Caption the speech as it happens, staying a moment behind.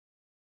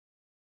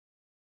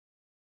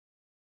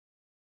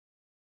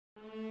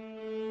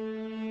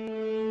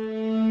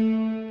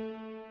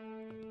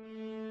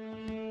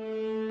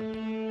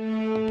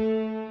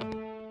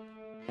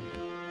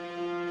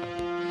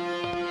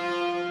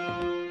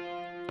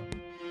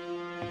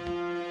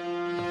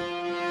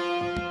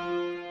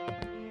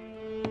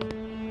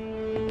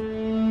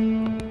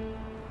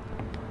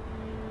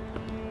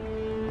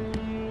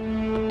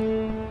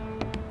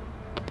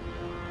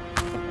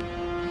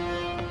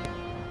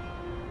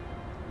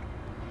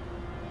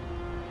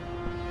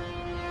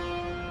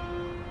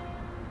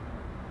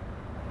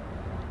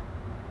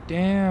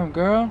Damn,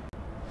 girl.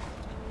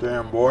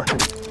 Damn, boy.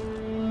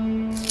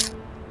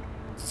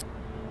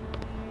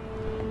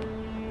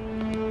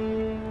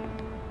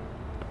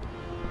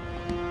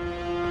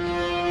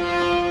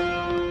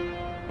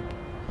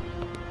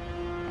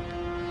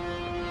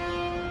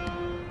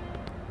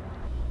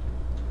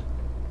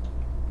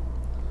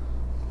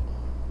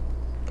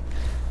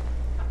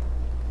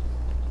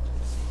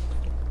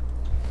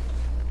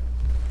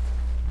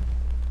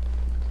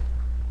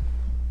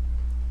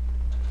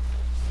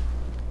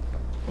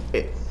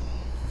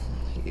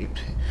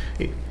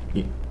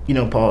 You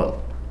know, Paul,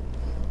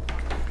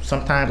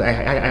 sometimes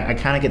I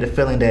kind of get the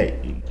feeling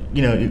that,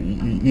 you know,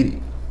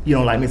 you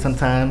don't like me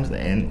sometimes,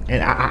 and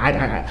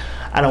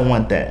I don't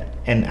want that,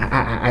 and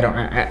I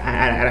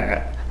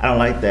don't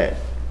like that.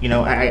 You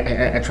know,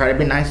 I try to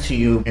be nice to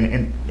you,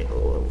 and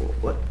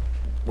where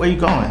are you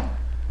going?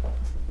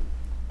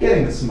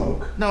 Getting the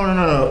smoke.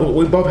 No.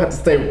 We both have to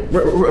stay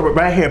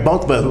right here.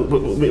 Both of us.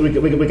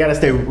 We gotta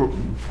stay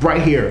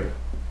right here.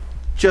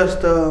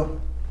 Just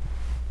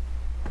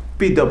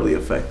be doubly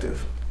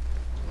effective.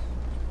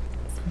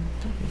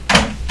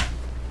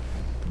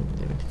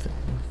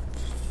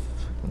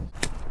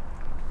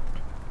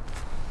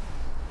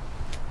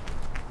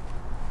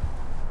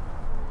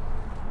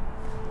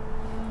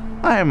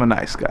 I am a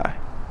nice guy.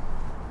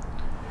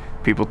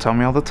 People tell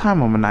me all the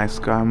time I'm a nice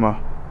guy.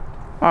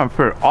 I'm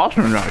pretty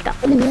awesome nice.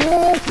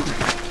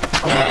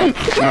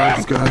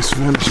 Nice guys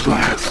finish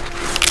last.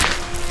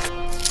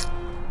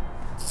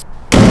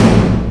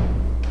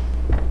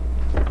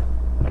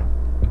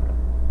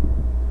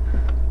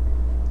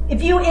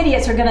 If you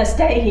idiots are gonna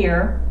stay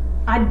here,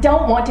 I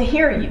don't want to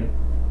hear you.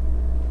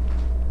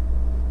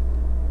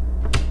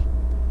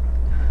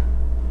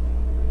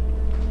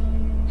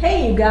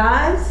 Hey, you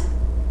guys.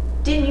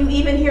 Didn't you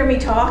even hear me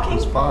talking?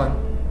 It's fine.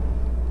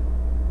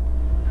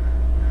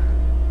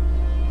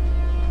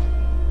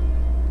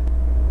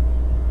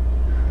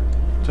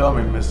 Tell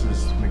me,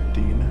 Mrs.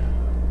 McDean,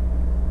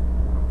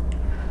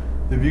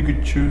 if you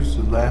could choose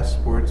the last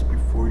words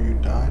before you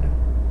died,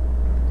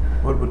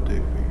 what would they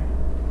be?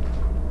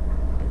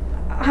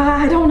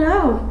 I don't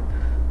know.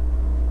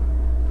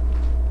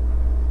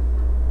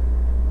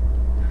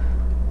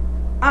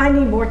 I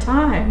need more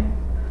time.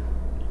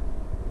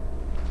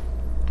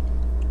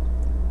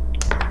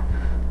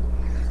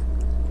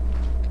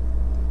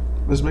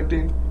 Ms.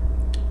 McDean,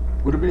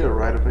 would it be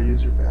alright if I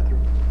use your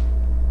bathroom?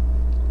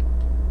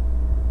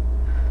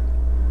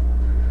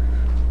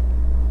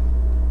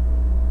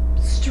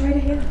 Straight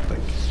ahead.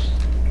 Thank you.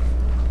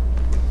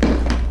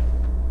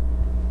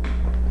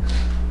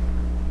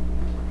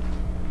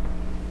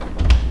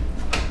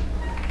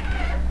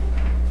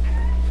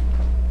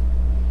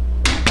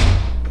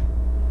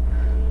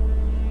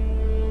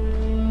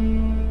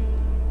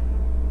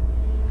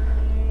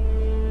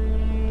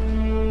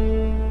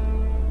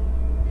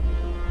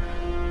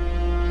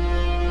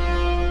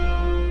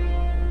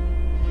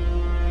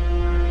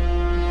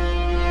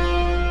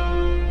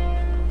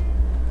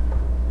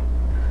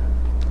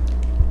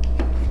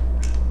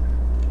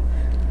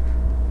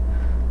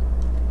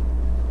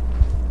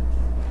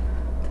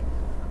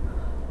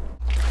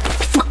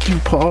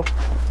 Paul.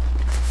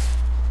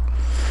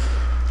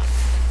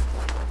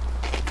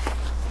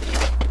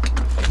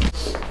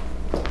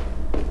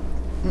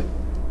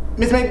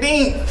 Miss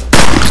McDean!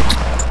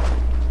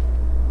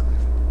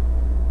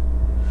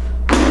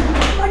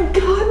 Oh my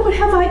God, what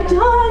have I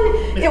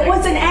done? It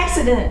was an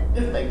accident.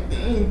 Miss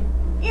McDean.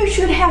 You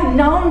should have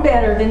known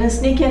better than to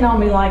sneak in on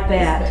me like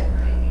that.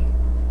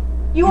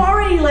 You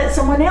already let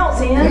someone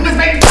else in. Miss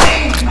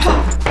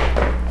McDean!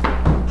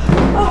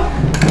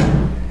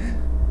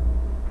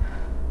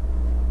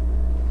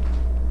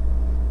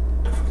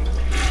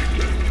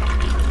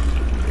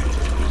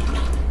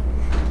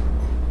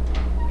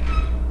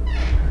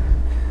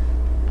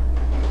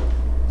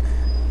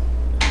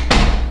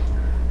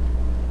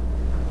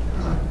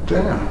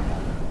 Damn.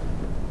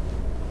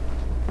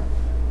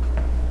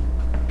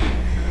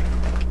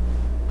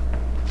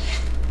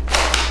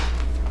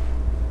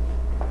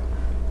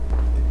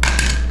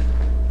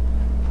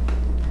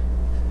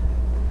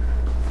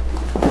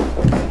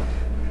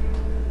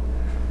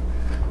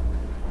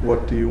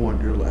 What do you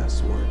want your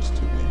last words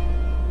to be?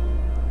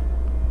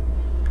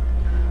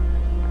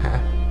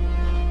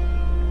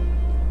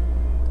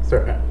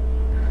 Sir,